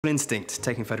Instinct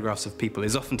taking photographs of people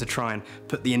is often to try and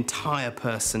put the entire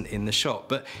person in the shot,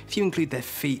 but if you include their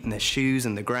feet and their shoes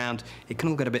and the ground, it can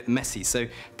all get a bit messy, so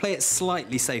play it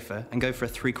slightly safer and go for a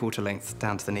 3/4 length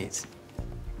down to the knees.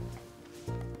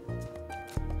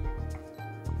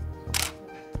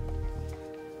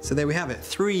 So there we have it,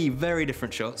 3 very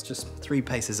different shots, just 3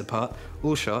 paces apart,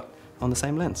 all shot on the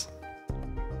same lens.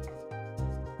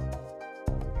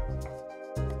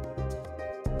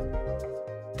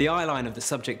 The eye line of the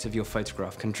subject of your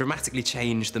photograph can dramatically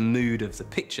change the mood of the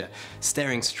picture.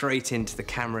 Staring straight into the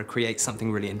camera creates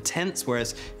something really intense,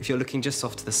 whereas if you're looking just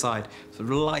off to the side, it sort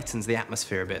of lightens the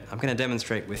atmosphere a bit. I'm going to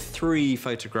demonstrate with 3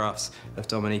 photographs of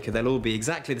Dominica. They'll all be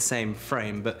exactly the same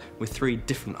frame, but with 3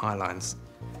 different eye lines.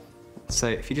 So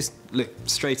if you just look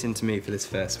straight into me for this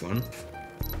first one.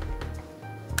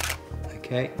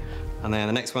 Okay, and then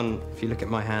the next one, if you look at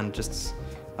my hand just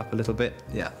up a little bit,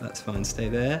 yeah, that's fine, stay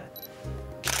there.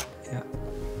 Yeah.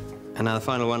 And now the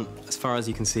final one, as far as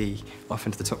you can see, off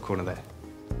into the top corner there.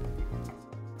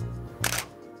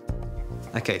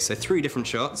 Okay, so 3 different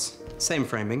shots, same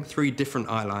framing, 3 different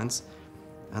eye lines,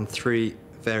 and 3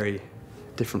 very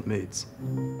different moods.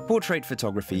 Portrait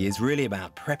photography is really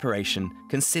about preparation,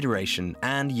 consideration,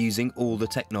 and using all the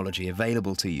technology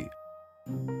available to you.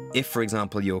 If, for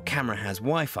example, your camera has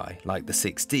Wi-Fi, like the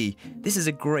 6D, this is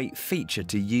a great feature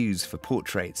to use for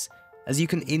portraits, as you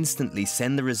can instantly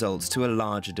send the results to a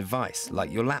larger device,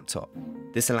 like your laptop.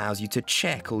 This allows you to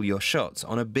check all your shots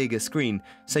on a bigger screen,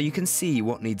 so you can see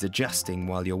what needs adjusting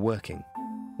while you're working.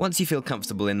 Once you feel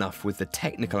comfortable enough with the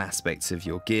technical aspects of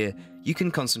your gear, you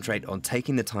can concentrate on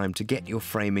taking the time to get your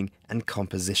framing and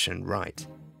composition right.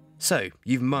 So,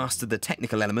 you've mastered the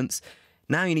technical elements.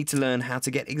 Now you need to learn how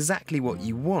to get exactly what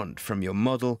you want from your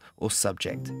model or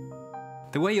subject.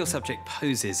 The way your subject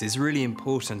poses is really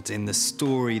important in the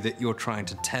story that you're trying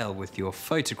to tell with your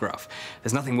photograph.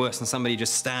 There's nothing worse than somebody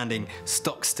just standing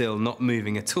stock still, not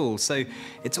moving at all. So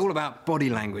it's all about body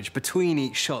language between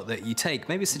each shot that you take.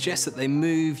 Maybe suggest that they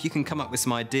move. You can come up with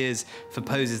some ideas for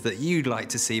poses that you'd like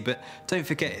to see, but don't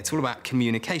forget, it's all about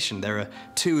communication. There are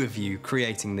 2 of you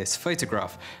creating this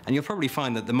photograph, and you'll probably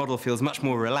find that the model feels much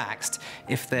more relaxed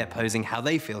if they're posing how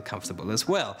they feel comfortable as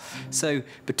well. So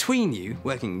between you,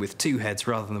 working with 2 heads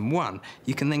rather than 1,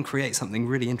 you can then create something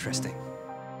really interesting.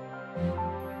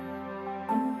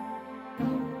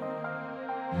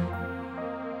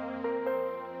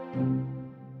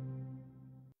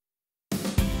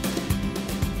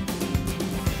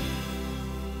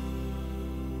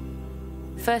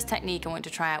 First technique I wanted to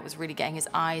try out was really getting his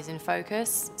eyes in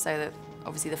focus, so that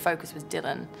obviously the focus was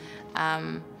Dylan,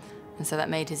 and so that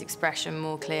made his expression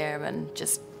more clear and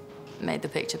just made the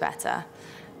picture better.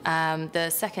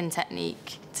 The second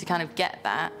technique, to kind of get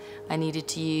that, I needed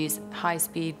to use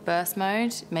high-speed burst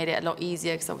mode. It made it a lot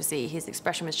easier because obviously his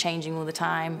expression was changing all the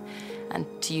time, and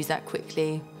to use that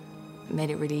quickly made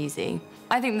it really easy.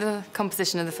 I think the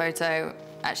composition of the photo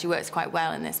actually works quite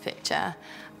well in this picture.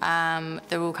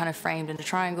 They're all kind of framed in a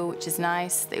triangle, which is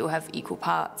nice. They all have equal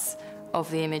parts of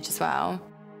the image as well.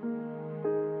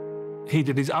 He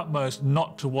did his utmost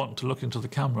not to want to look into the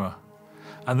camera,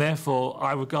 and therefore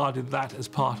I regarded that as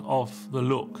part of the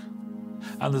look.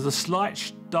 And there's a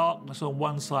slight darkness on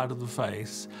one side of the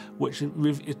face, which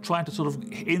is trying to sort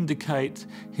of indicate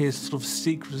his sort of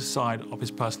secretive side of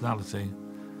his personality.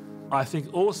 I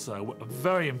think also a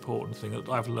very important thing that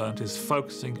I've learned is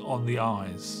focusing on the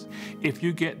eyes. If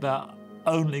you get that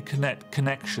only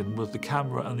connection with the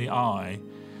camera and the eye,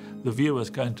 the viewer's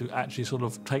going to actually sort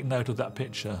of take note of that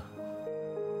picture.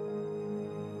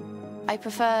 I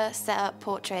prefer set-up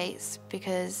portraits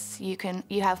because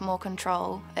you have more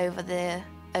control over the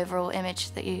overall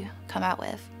image that you come out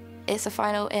with. It's a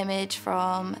final image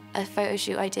from a photo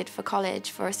shoot I did for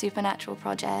college for a supernatural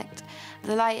project.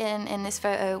 The lighting in this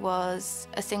photo was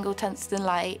a single tungsten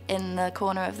light in the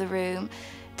corner of the room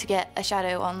to get a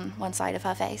shadow on one side of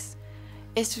her face.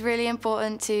 It's really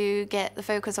important to get the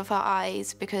focus of her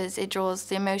eyes because it draws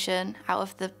the emotion out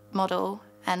of the model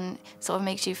and sort of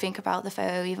makes you think about the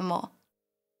photo even more.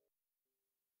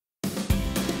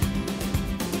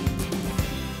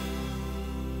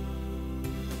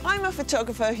 I'm a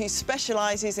photographer who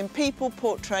specialises in people,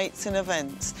 portraits and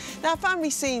events. Now,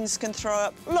 family scenes can throw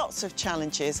up lots of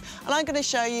challenges, and I'm going to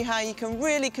show you how you can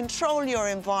really control your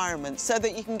environment so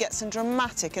that you can get some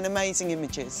dramatic and amazing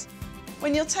images.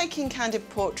 When you're taking candid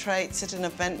portraits at an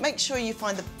event, make sure you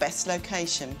find the best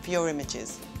location for your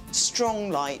images.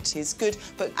 strong light is good,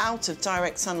 but out of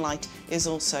direct sunlight is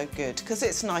also good because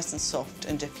it's nice and soft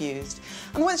and diffused.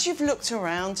 And once you've looked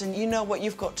around and you know what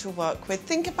you've got to work with,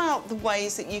 think about the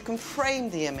ways that you can frame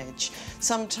the image.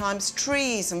 Sometimes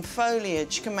trees and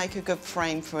foliage can make a good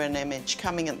frame for an image,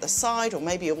 coming at the side or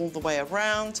maybe all the way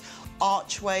around,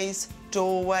 archways,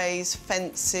 doorways,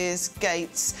 fences,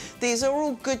 gates. These are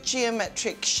all good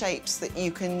geometric shapes that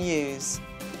you can use.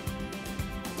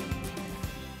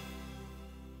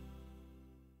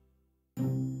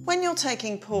 When you're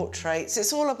taking portraits,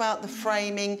 it's all about the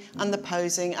framing and the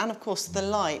posing and, of course, the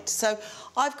light. So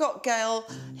I've got Gail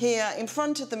here in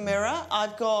front of the mirror.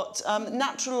 I've got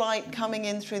natural light coming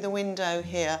in through the window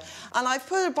here. And I've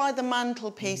put her by the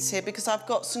mantelpiece here because I've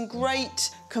got some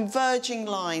great converging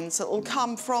lines that will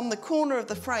come from the corner of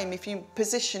the frame if you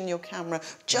position your camera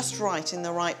just right in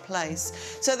the right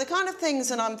place. So the kind of things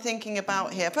that I'm thinking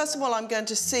about here, first of all, I'm going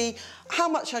to see how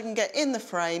much I can get in the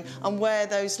frame and where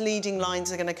those leading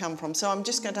lines are going to come from. So I'm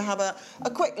just going to have a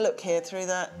quick look here through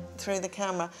the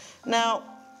camera. Now,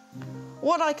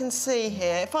 what I can see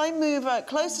here, if I move her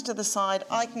closer to the side,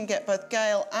 I can get both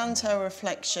Gail and her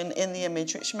reflection in the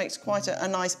image, which makes quite a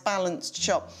nice balanced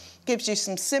shot. Gives you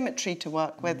some symmetry to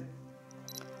work with.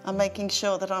 I'm making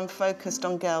sure that I'm focused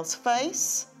on Gail's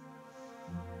face.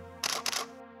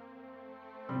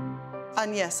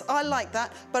 And yes, I like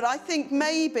that, but I think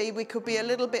maybe we could be a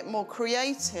little bit more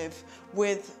creative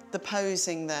with the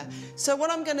posing there. So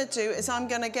what I'm going to do is I'm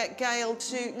going to get Gail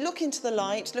to look into the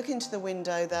light, look into the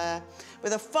window there,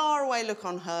 with a faraway look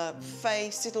on her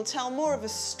face. It'll tell more of a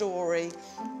story.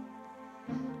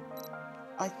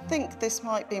 I think this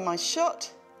might be my shot.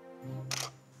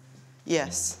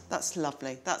 Yes, that's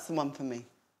lovely. That's the one for me.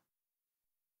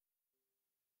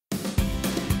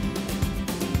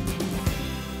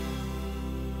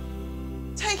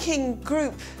 Taking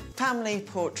group family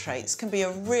portraits can be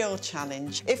a real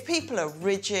challenge. If people are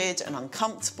rigid and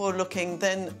uncomfortable looking,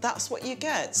 then that's what you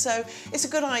get. So it's a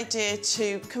good idea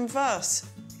to converse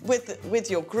with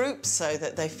your group so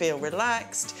that they feel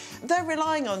relaxed. They're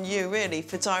relying on you really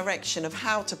for direction of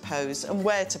how to pose and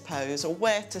where to pose or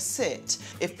where to sit.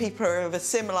 If people are of a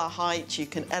similar height, you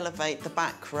can elevate the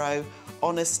back row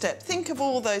on a step. Think of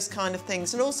all those kind of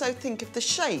things and also think of the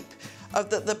shape of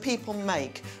that the people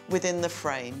make within the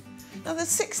frame. Now the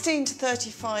 16 to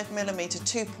 35mm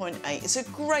 2.8 is a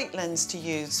great lens to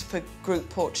use for group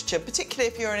portraiture, particularly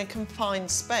if you're in a confined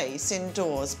space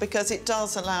indoors, because it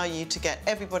does allow you to get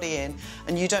everybody in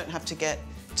and you don't have to get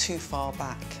too far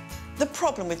back. The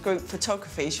problem with group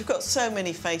photography is you've got so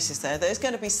many faces there. There's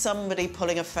going to be somebody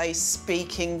pulling a face,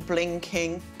 speaking,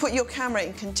 blinking. Put your camera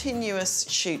in continuous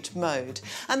shoot mode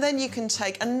and then you can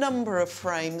take a number of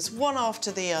frames, one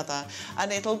after the other,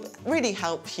 and it'll really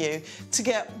help you to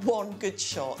get one good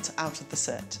shot out of the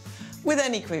set. With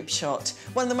any group shot,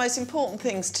 one of the most important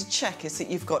things to check is that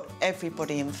you've got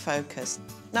everybody in focus.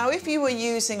 Now, if you were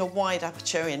using a wide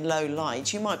aperture in low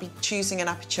light, you might be choosing an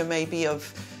aperture maybe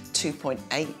of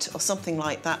 2.8 or something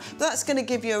like that. But that's going to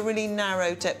give you a really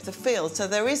narrow depth of field. So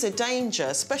there is a danger,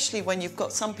 especially when you've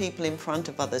got some people in front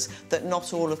of others, that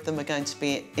not all of them are going to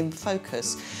be in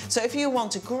focus. So if you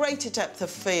want a greater depth of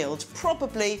field,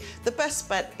 probably the best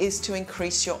bet is to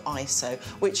increase your ISO,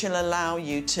 which will allow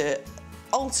you to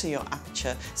alter your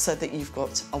aperture so that you've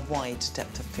got a wide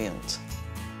depth of field.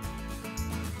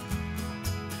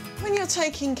 When you're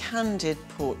taking candid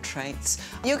portraits,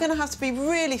 you're going to have to be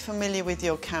really familiar with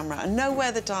your camera and know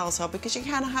where the dials are, because you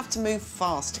kind of have to move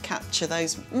fast to capture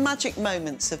those magic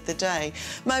moments of the day.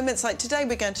 Moments like today,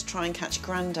 we're going to try and catch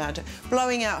Grandad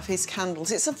blowing out of his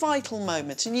candles. It's a vital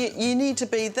moment and you need to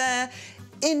be there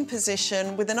in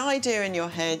position with an idea in your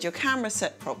head, your camera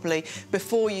set properly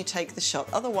before you take the shot.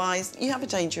 Otherwise, you have a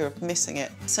danger of missing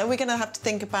it. So we're going to have to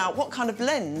think about what kind of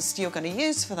lens you're going to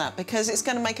use for that, because it's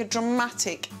going to make a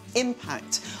dramatic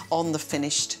impact on the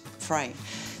finished frame.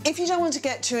 If you don't want to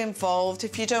get too involved,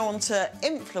 if you don't want to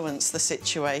influence the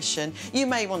situation, you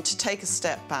may want to take a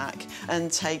step back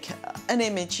and take an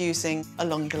image using a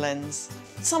longer lens.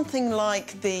 Something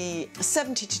like the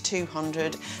 70 to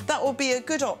 200, that will be a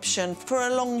good option for a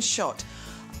long shot.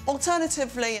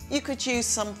 Alternatively, you could use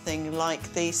something like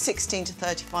the 16 to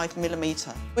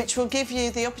 35mm, which will give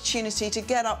you the opportunity to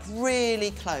get up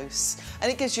really close,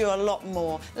 and it gives you a lot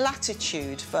more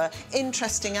latitude for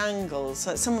interesting angles.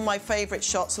 So some of my favourite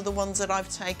shots are the ones that I've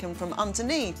taken from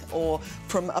underneath or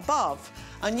from above,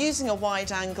 and using a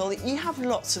wide angle, you have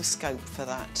lots of scope for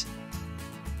that.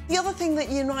 The other thing that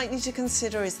you might need to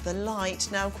consider is the light.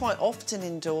 Now, quite often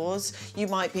indoors, you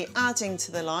might be adding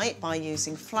to the light by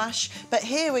using flash, but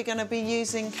here we're going to be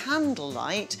using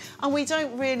candlelight, and we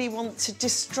don't really want to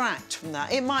distract from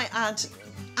that. It might add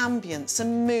ambience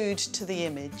and mood to the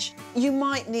image. You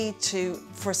might need to,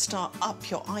 for a start, up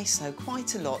your ISO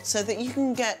quite a lot so that you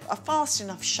can get a fast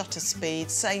enough shutter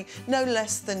speed, say no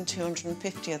less than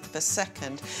 250th of a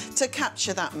second, to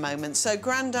capture that moment. So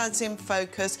Grandad's in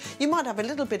focus. You might have a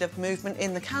little bit of movement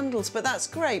in the candles, but that's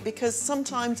great because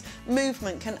sometimes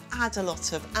movement can add a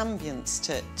lot of ambience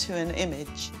to an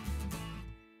image.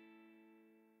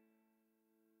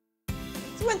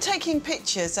 When taking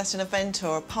pictures at an event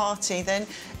or a party, then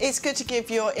it's good to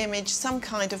give your image some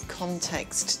kind of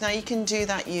context. Now, you can do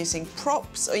that using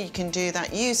props, or you can do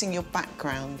that using your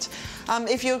background.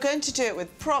 If you're going to do it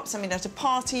with props, I mean, at a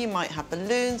party, you might have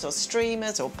balloons or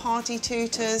streamers or party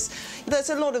tutors. There's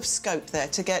a lot of scope there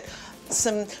to get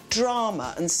some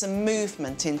drama and some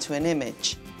movement into an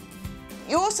image.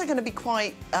 You're also going to be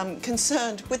quite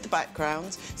concerned with the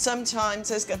background. Sometimes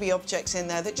there's going to be objects in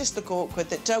there that just look awkward,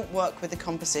 that don't work with the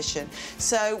composition.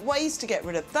 So ways to get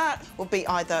rid of that will be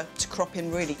either to crop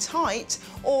in really tight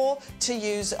or to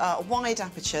use a wide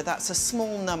aperture. That's a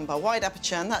small number, wide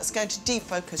aperture, and that's going to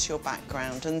defocus your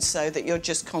background, and so that you're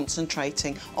just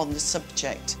concentrating on the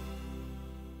subject.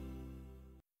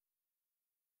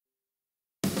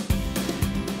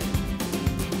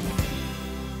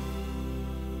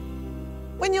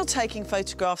 When you're taking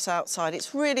photographs outside,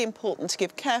 it's really important to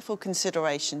give careful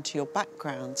consideration to your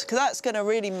background, because that's going to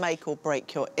really make or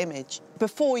break your image.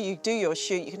 Before you do your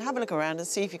shoot, you can have a look around and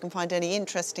see if you can find any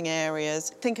interesting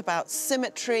areas. Think about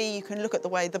symmetry. You can look at the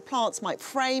way the plants might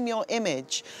frame your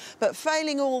image. But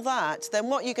failing all that, then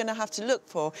what you're going to have to look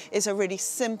for is a really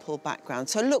simple background.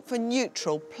 So look for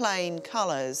neutral, plain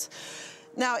colours.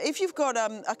 Now, if you've got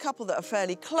a couple that are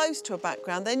fairly close to a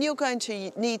background, then you're going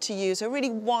to need to use a really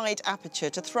wide aperture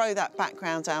to throw that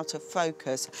background out of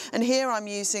focus. And here I'm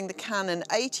using the Canon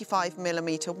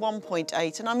 85mm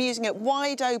 1.8, and I'm using it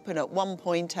wide open at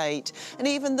 1.8. And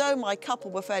even though my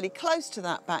couple were fairly close to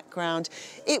that background,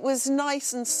 it was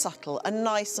nice and subtle and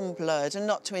nice and blurred and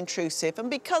not too intrusive. And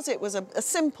because it was a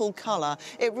simple colour,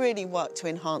 it really worked to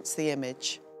enhance the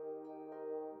image.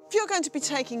 If you're going to be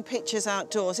taking pictures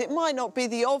outdoors, it might not be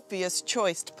the obvious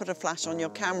choice to put a flash on your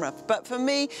camera, but for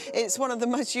me, it's one of the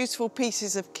most useful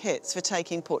pieces of kits for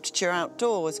taking portraiture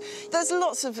outdoors. There's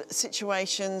lots of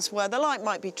situations where the light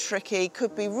might be tricky,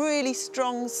 could be really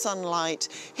strong sunlight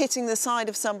hitting the side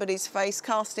of somebody's face,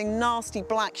 casting nasty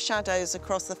black shadows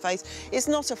across the face. It's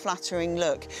not a flattering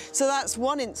look. So that's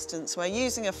one instance where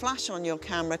using a flash on your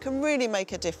camera can really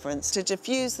make a difference to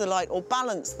diffuse the light or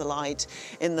balance the light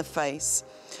in the face.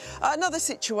 Another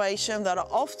situation that I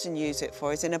often use it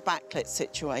for is in a backlit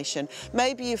situation.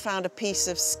 Maybe you found a piece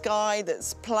of sky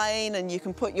that's plain and you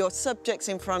can put your subjects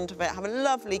in front of it, have a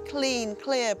lovely, clean,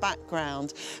 clear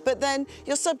background, but then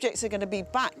your subjects are going to be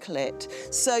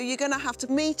backlit. So you're going to have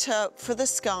to meter for the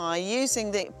sky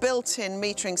using the built-in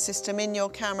metering system in your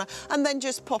camera and then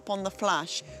just pop on the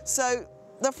flash. So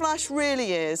the flash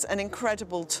really is an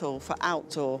incredible tool for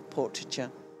outdoor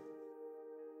portraiture.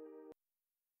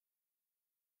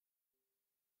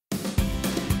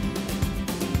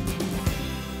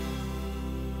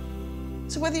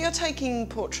 So whether you're taking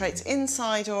portraits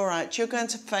inside or out, you're going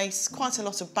to face quite a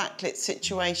lot of backlit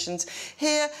situations.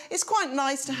 Here, it's quite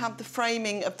nice to have the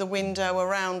framing of the window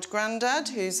around Grandad,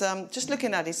 who's just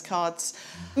looking at his cards.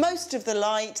 Most of the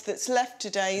light that's left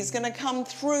today is going to come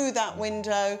through that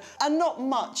window, and not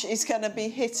much is going to be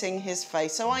hitting his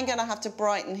face. So I'm going to have to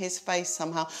brighten his face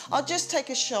somehow. I'll just take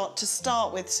a shot to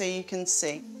start with so you can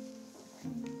see.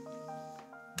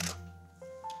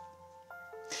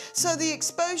 So the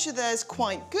exposure there is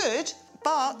quite good,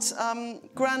 but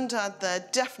Grandad there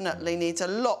definitely needs a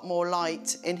lot more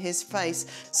light in his face.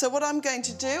 So what I'm going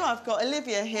to do, I've got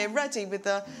Olivia here ready with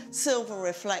the silver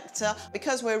reflector.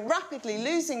 Because we're rapidly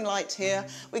losing light here,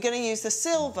 we're going to use the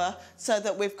silver so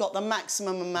that we've got the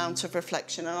maximum amount of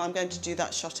reflection, and I'm going to do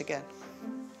that shot again.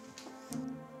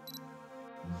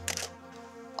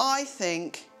 I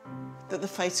think that the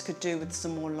face could do with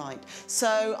some more light.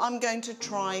 So I'm going to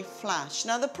try flash.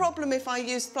 Now the problem if I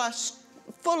use flash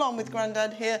full on with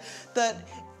Grandad here, that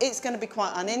it's going to be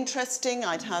quite uninteresting.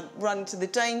 I'd run into the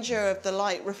danger of the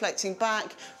light reflecting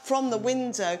back from the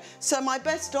window. So my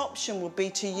best option would be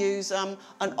to use an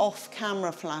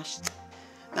off-camera flash.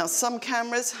 Now some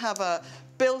cameras have a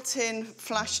built-in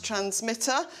flash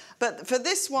transmitter, but for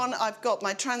this one I've got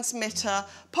my transmitter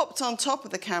popped on top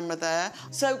of the camera there.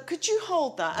 So could you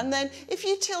hold that, and then if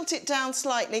you tilt it down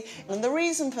slightly, and the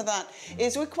reason for that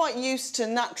is we're quite used to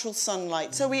natural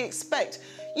sunlight, so we expect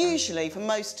usually for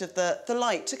most of the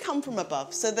light to come from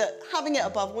above, so that having it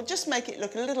above will just make it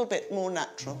look a little bit more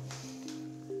natural.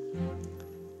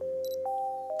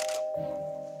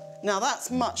 Now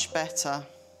that's much better.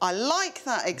 I like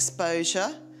that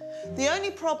exposure. The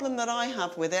only problem that I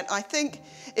have with it, I think,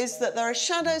 is that there are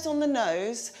shadows on the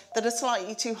nose that are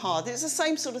slightly too hard. It's the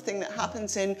same sort of thing that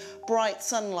happens in bright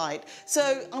sunlight.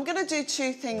 So I'm going to do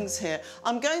two things here.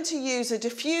 I'm going to use a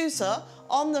diffuser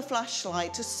on the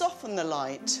flashlight to soften the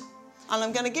light. And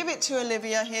I'm going to give it to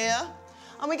Olivia here.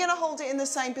 And we're going to hold it in the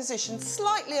same position,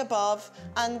 slightly above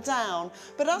and down.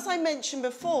 But as I mentioned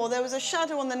before, there was a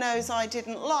shadow on the nose I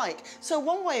didn't like. So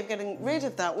one way of getting rid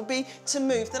of that would be to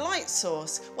move the light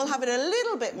source. We'll have it a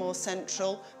little bit more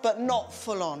central, but not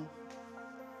full on.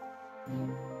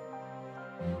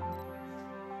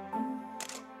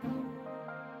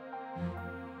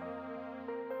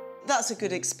 That's a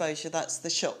good exposure, that's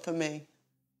the shot for me.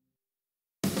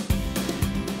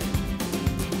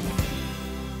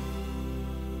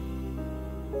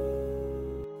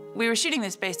 We were shooting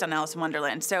this based on Alice in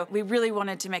Wonderland, so we really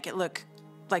wanted to make it look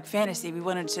like fantasy. We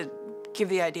wanted to give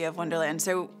the idea of Wonderland,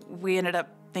 so we ended up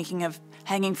thinking of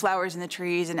hanging flowers in the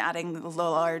trees and adding the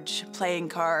large playing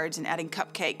cards and adding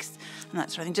cupcakes and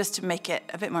that sort of thing, just to make it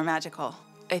a bit more magical.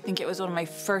 I think it was one of my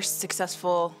first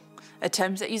successful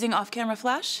attempts at using off-camera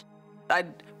flash.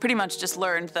 I'd pretty much just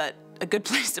learned that a good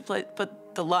place to put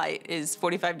the light is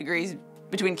 45 degrees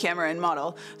between camera and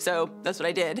model, so that's what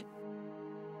I did.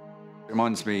 It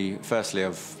reminds me, firstly,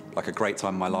 of like a great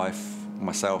time in my life.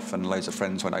 Myself and loads of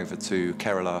friends went over to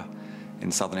Kerala in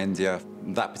southern India.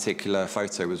 That particular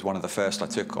photo was one of the first I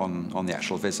took on the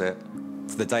actual visit.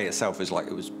 The day itself was like,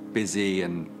 it was busy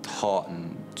and hot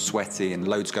and sweaty and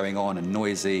loads going on and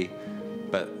noisy,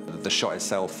 but the shot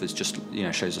itself is just, you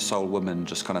know, shows a soul woman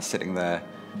just kind of sitting there.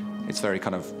 It's very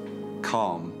kind of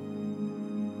calm.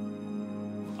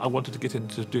 I wanted to get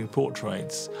into doing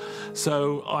portraits,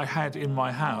 so I had in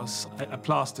my house a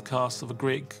plaster cast of a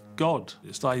Greek god.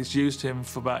 I used him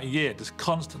for about a year, just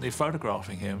constantly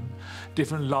photographing him.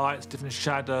 Different lights, different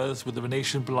shadows, with the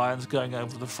Venetian blinds going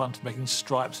over the front, making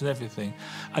stripes and everything.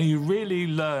 And you really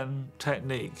learn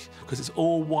technique, because it's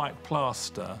all white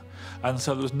plaster, and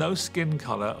so there was no skin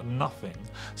colour, nothing.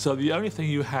 So the only thing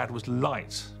you had was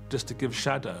light, just to give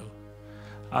shadow.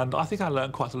 And I think I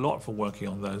learned quite a lot from working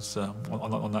on those,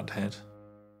 on that head.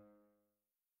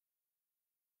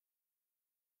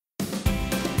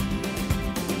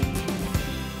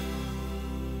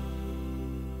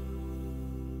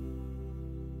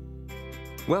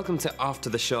 Welcome to After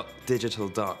the Shot Digital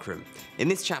Darkroom. In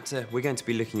this chapter, we're going to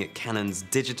be looking at Canon's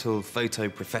digital photo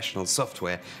professional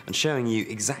software and showing you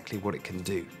exactly what it can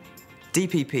do.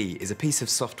 DPP is a piece of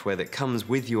software that comes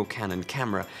with your Canon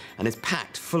camera and is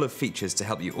packed full of features to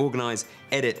help you organize,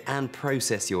 edit and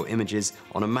process your images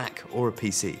on a Mac or a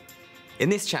PC. In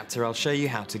this chapter, I'll show you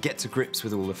how to get to grips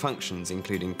with all the functions,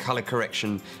 including color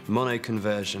correction, mono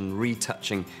conversion,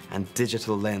 retouching and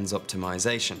digital lens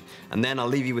optimization. And then I'll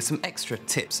leave you with some extra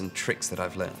tips and tricks that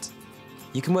I've learned.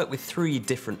 You can work with 3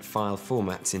 different file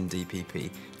formats in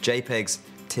DPP: JPEGs,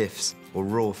 TIFFs or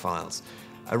RAW files.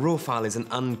 A RAW file is an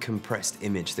uncompressed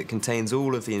image that contains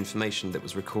all of the information that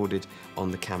was recorded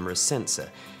on the camera's sensor.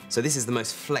 So this is the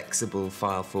most flexible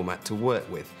file format to work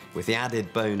with the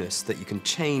added bonus that you can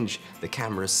change the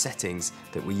camera's settings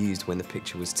that were used when the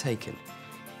picture was taken.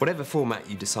 Whatever format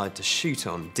you decide to shoot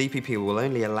on, DPP will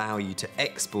only allow you to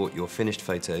export your finished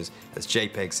photos as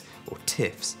JPEGs or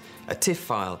TIFFs. A TIFF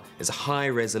file is a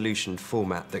high-resolution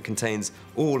format that contains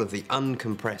all of the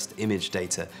uncompressed image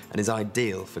data and is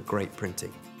ideal for great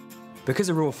printing. Because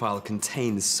a RAW file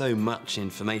contains so much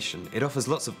information, it offers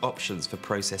lots of options for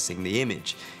processing the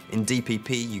image. In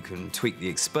DPP, you can tweak the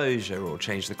exposure or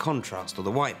change the contrast or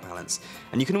the white balance,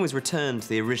 and you can always return to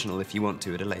the original if you want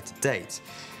to at a later date.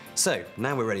 So,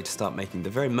 now we're ready to start making the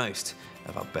very most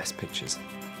of our best pictures.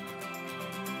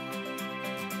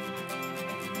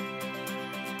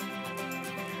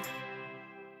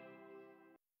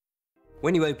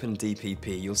 When you open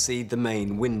DPP, you'll see the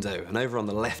main window, and over on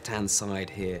the left-hand side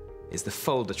here is the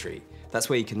folder tree. That's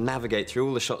where you can navigate through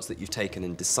all the shots that you've taken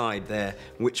and decide there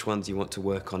which ones you want to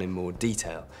work on in more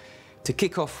detail. To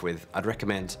kick off with, I'd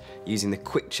recommend using the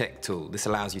Quick Check tool. This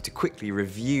allows you to quickly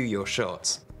review your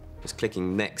shots. Just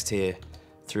clicking next here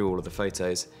through all of the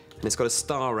photos, and it's got a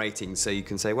star rating, so you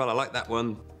can say, well, I like that one,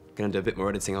 I'm going to do a bit more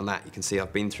editing on that. You can see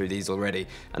I've been through these already,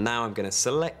 and now I'm going to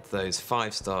select those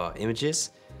 5-star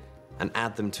images and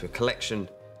add them to a collection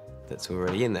that's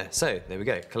already in there. So there we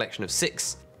go, collection of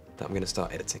 6 that I'm going to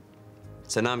start editing.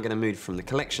 So now I'm going to move from the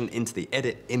collection into the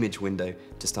edit image window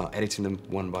to start editing them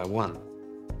one by one.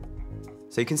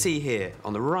 So you can see here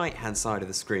on the right hand side of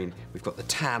the screen, we've got the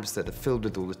tabs that are filled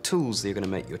with all the tools that you're going to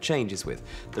make your changes with.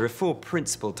 There are 4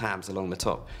 principal tabs along the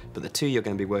top, but the 2 you're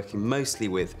going to be working mostly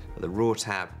with are the RAW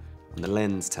tab and the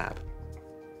Lens tab.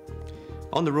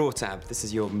 On the RAW tab, this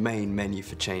is your main menu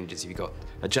for changes. You've got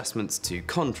adjustments to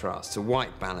contrast, to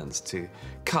white balance, to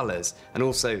colours, and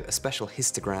also a special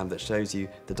histogram that shows you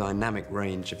the dynamic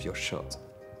range of your shot.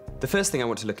 The first thing I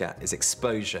want to look at is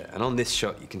exposure, and on this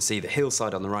shot you can see the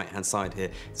hillside on the right-hand side here.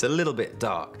 It's a little bit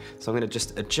dark, so I'm going to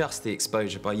just adjust the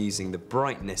exposure by using the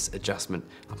brightness adjustment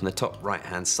up on the top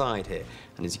right-hand side here.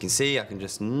 And as you can see, I can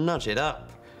just nudge it up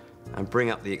and bring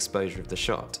up the exposure of the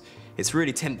shot. It's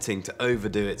really tempting to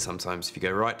overdo it sometimes. If you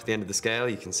go right to the end of the scale,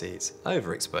 you can see it's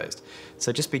overexposed.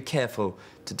 So just be careful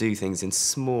to do things in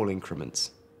small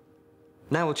increments.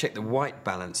 Now we'll check the white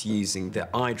balance using the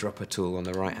eyedropper tool on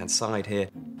the right-hand side here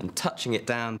and touching it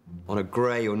down on a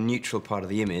grey or neutral part of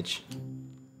the image.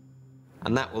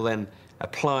 And that will then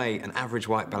apply an average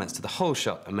white balance to the whole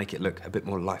shot and make it look a bit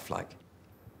more lifelike.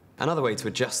 Another way to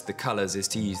adjust the colours is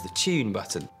to use the tune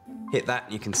button. Hit that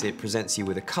and you can see it presents you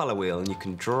with a colour wheel, and you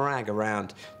can drag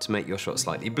around to make your shot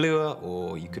slightly bluer,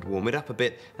 or you could warm it up a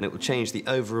bit and it will change the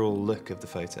overall look of the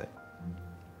photo.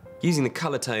 Using the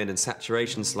colour tone and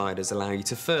saturation sliders allow you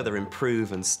to further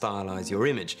improve and stylize your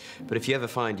image, but if you ever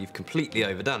find you've completely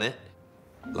overdone it,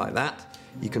 like that,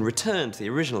 you can return to the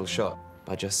original shot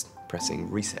by just pressing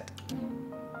reset.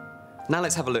 Now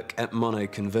let's have a look at mono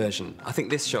conversion. I think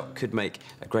this shot could make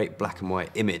a great black and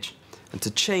white image. And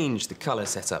to change the colour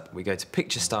setup, we go to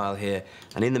picture style here,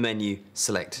 and in the menu,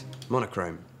 select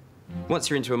monochrome. Once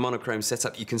you're into a monochrome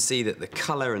setup, you can see that the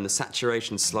colour and the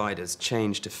saturation sliders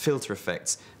change to filter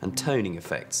effects and toning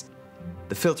effects.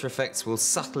 The filter effects will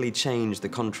subtly change the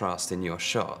contrast in your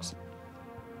shot,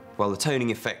 while the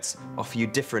toning effects offer you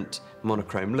different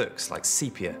monochrome looks, like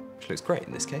sepia, which looks great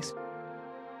in this case.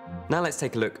 Now let's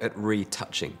take a look at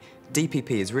retouching.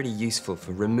 DPP is really useful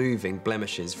for removing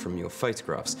blemishes from your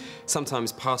photographs.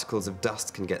 Sometimes particles of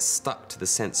dust can get stuck to the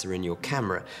sensor in your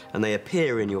camera, and they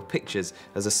appear in your pictures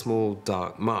as a small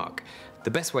dark mark.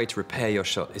 The best way to repair your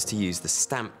shot is to use the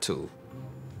stamp tool.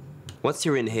 Once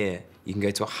you're in here, you can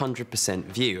go to 100%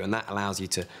 view, and that allows you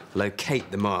to locate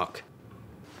the mark.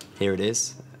 Here it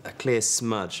is, a clear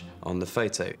smudge on the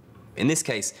photo. In this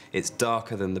case, it's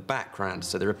darker than the background,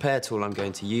 so the repair tool I'm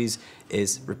going to use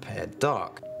is Repair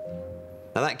Dark.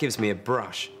 Now that gives me a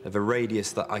brush of a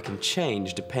radius that I can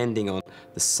change depending on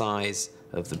the size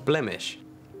of the blemish.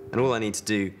 And all I need to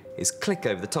do is click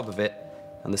over the top of it,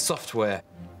 and the software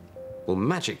will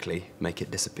magically make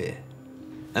it disappear.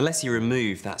 Unless you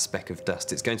remove that speck of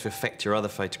dust, it's going to affect your other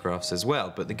photographs as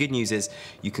well. But the good news is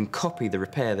you can copy the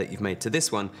repair that you've made to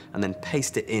this one and then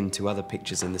paste it into other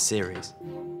pictures in the series.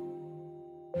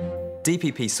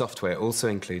 DPP software also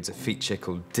includes a feature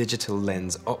called Digital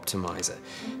Lens Optimizer.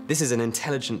 This is an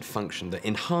intelligent function that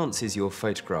enhances your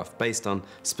photograph based on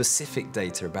specific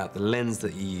data about the lens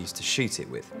that you use to shoot it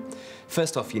with.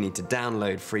 First off, you need to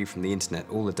download free from the internet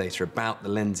all the data about the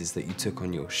lenses that you took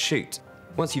on your shoot.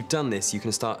 Once you've done this, you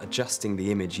can start adjusting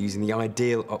the image using the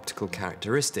ideal optical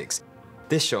characteristics.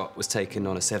 This shot was taken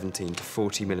on a 17 to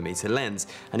 40mm lens,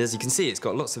 and as you can see, it's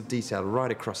got lots of detail right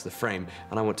across the frame,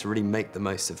 and I want to really make the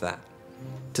most of that.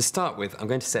 To start with, I'm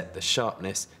going to set the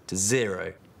sharpness to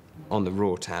 0 on the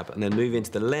RAW tab, and then move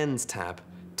into the Lens tab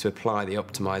to apply the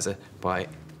optimizer by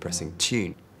pressing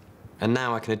Tune. And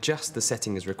now I can adjust the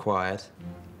setting as required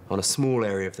on a small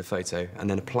area of the photo, and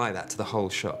then apply that to the whole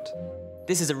shot.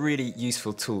 This is a really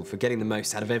useful tool for getting the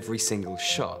most out of every single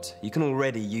shot. You can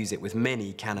already use it with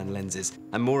many Canon lenses,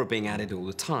 and more are being added all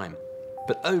the time.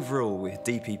 But overall, with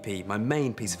DPP, my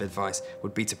main piece of advice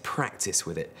would be to practice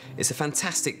with it. It's a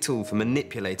fantastic tool for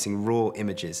manipulating raw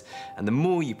images, and the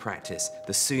more you practice,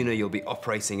 the sooner you'll be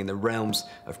operating in the realms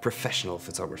of professional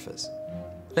photographers.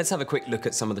 Let's have a quick look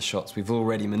at some of the shots we've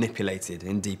already manipulated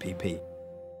in DPP.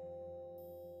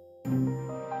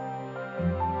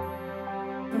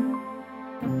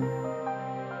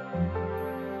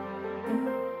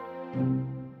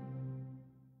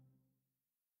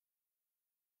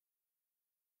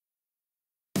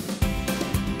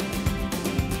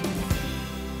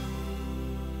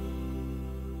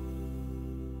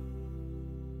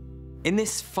 In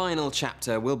this final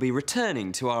chapter, we'll be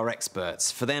returning to our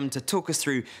experts for them to talk us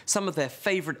through some of their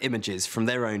favourite images from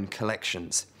their own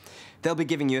collections. They'll be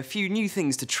giving you a few new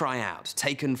things to try out,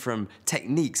 taken from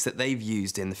techniques that they've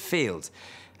used in the field.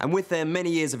 And with their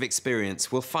many years of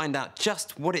experience, we'll find out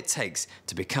just what it takes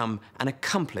to become an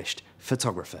accomplished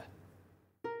photographer.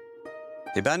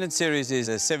 The Abandoned series is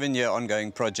a 7-year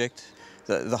ongoing project.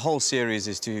 The whole series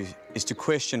is to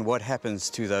question what happens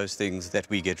to those things that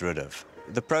we get rid of.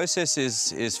 The process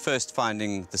is first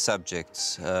finding the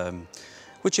subjects,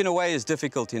 which in a way is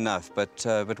difficult enough, but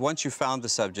once you've found the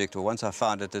subject, or once I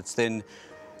found it, it's then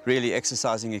really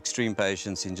exercising extreme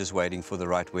patience in just waiting for the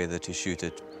right weather to shoot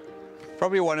it.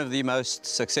 Probably one of the most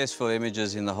successful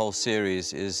images in the whole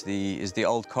series is the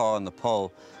old car on the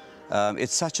pole.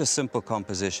 It's such a simple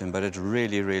composition, but it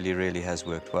really has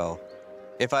worked well.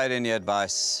 If I had any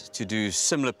advice to do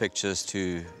similar pictures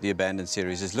to the Abandoned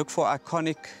series, is look for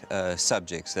iconic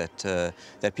subjects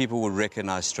that people will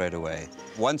recognize straight away.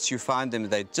 Once you find them,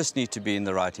 they just need to be in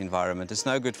the right environment. It's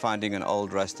no good finding an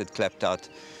old, rusted, clapped out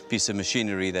piece of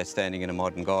machinery that's standing in a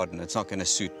modern garden. It's not going to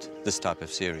suit this type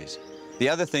of series. The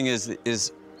other thing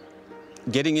is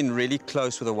getting in really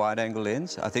close with a wide-angle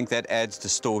lens. I think that adds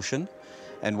distortion.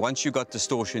 And once you've got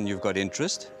distortion, you've got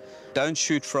interest. Don't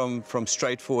shoot from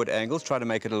straightforward angles. Try to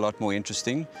make it a lot more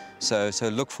interesting. So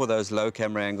look for those low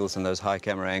camera angles and those high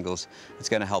camera angles. It's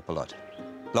going to help a lot.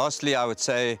 Lastly, I would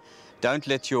say, don't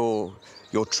let your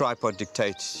tripod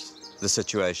dictate the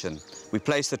situation. We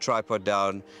place the tripod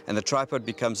down, and the tripod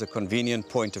becomes a convenient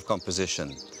point of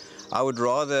composition. I would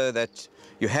rather that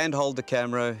you handhold the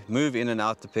camera, move in and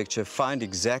out the picture, find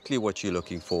exactly what you're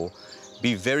looking for,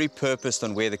 be very purposed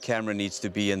on where the camera needs to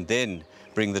be, and then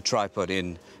bring the tripod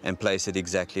in and place it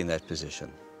exactly in that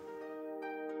position.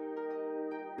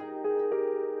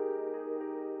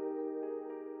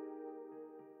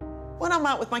 When I'm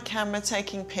out with my camera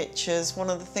taking pictures,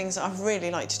 one of the things I really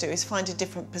like to do is find a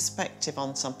different perspective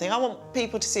on something. I want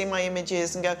people to see my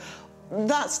images and go,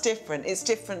 that's different. It's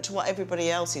different to what everybody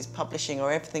else is publishing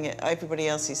or everybody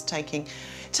else is taking.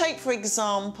 Take, for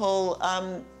example,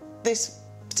 this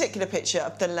particular picture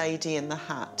of the lady in the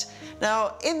hat.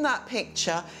 Now, in that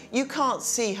picture, you can't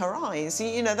see her eyes.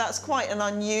 You know, that's quite an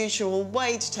unusual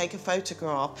way to take a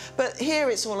photograph. But here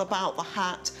it's all about the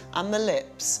hat and the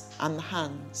lips and the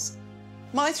hands.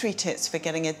 My 3 tips for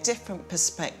getting a different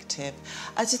perspective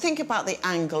are to think about the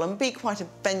angle and be quite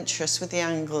adventurous with the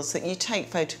angles that you take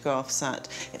photographs at.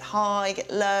 Get high, get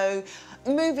low,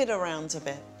 move it around a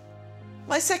bit.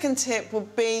 My second tip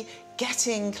would be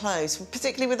getting close,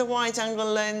 particularly with a wide-angle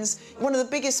lens. One of the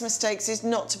biggest mistakes is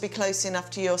not to be close enough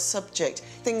to your subject.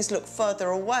 Things look further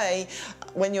away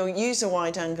when you use a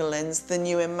wide-angle lens than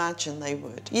you imagine they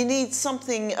would. You need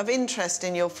something of interest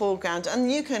in your foreground,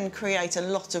 and you can create a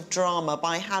lot of drama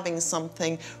by having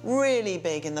something really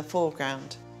big in the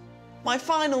foreground. My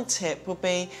final tip will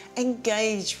be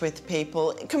engage with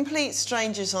people, complete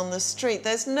strangers on the street.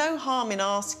 There's no harm in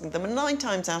asking them, and 9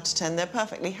 times out of 10 they're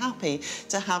perfectly happy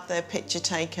to have their picture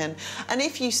taken. And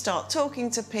if you start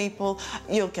talking to people,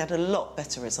 you'll get a lot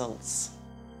better results.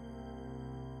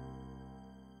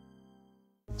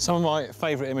 Some of my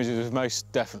favourite images have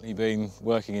most definitely been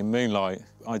working in moonlight.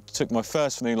 I took my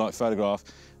first moonlight photograph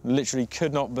and literally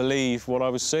could not believe what I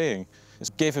was seeing. It's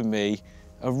given me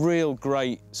a real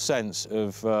great sense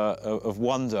of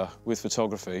wonder with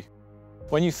photography.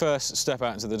 When you first step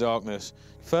out into the darkness,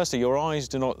 firstly, your eyes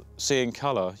do not see in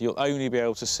colour. You'll only be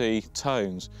able to see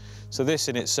tones. So this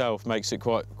in itself makes it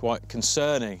quite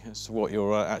concerning as to what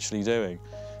you're actually doing.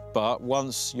 But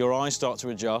once your eyes start to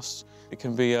adjust, it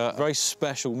can be a very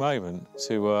special moment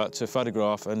to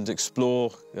photograph and explore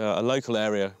a local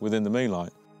area within the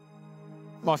moonlight.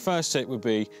 My first tip would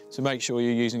be to make sure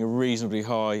you're using a reasonably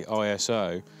high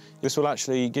ISO. This will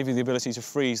actually give you the ability to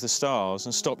freeze the stars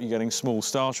and stop you getting small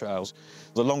star trails.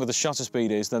 The longer the shutter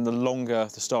speed is, then the longer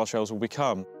the star trails will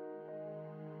become.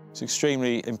 It's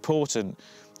extremely important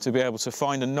to be able to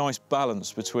find a nice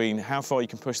balance between how far you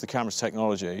can push the camera's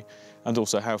technology and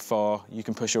also how far you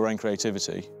can push your own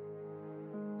creativity.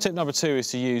 Tip number 2 is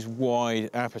to use wide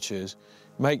apertures.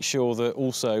 Make sure that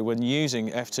also when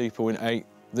using f2.8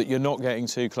 that you're not getting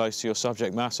too close to your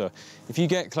subject matter. If you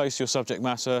get close to your subject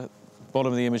matter, the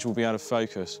bottom of the image will be out of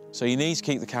focus. So you need to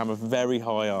keep the camera very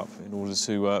high up in order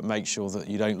to make sure that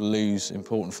you don't lose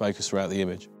important focus throughout the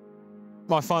image.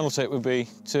 My final tip would be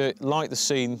to light the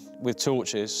scene with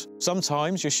torches.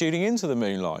 Sometimes you're shooting into the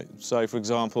moonlight. So, for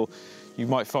example, you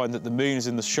might find that the moon is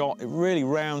in the shot. It really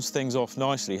rounds things off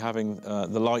nicely, having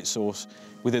the light source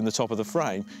within the top of the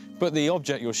frame. But the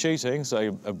object you're shooting, say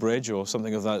a bridge or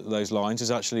something of those lines, is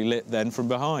actually lit then from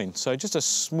behind. So just a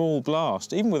small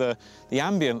blast, even with the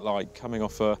ambient light coming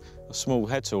off a small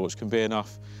head torch, can be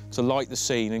enough to light the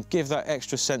scene and give that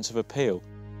extra sense of appeal.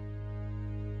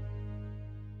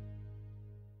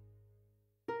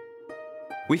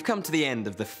 We've come to the end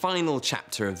of the final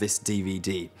chapter of this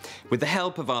DVD. With the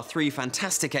help of our 3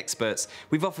 fantastic experts,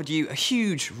 we've offered you a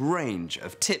huge range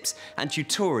of tips and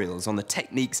tutorials on the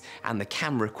techniques and the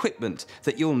camera equipment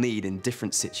that you'll need in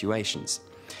different situations.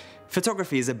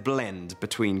 Photography is a blend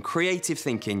between creative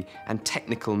thinking and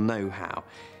technical know-how.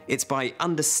 It's by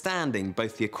understanding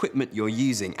both the equipment you're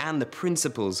using and the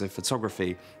principles of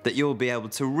photography that you'll be able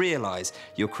to realise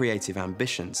your creative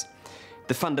ambitions.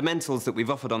 The fundamentals that we've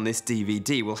offered on this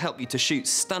DVD will help you to shoot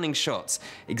stunning shots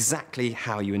exactly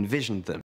how you envisioned them.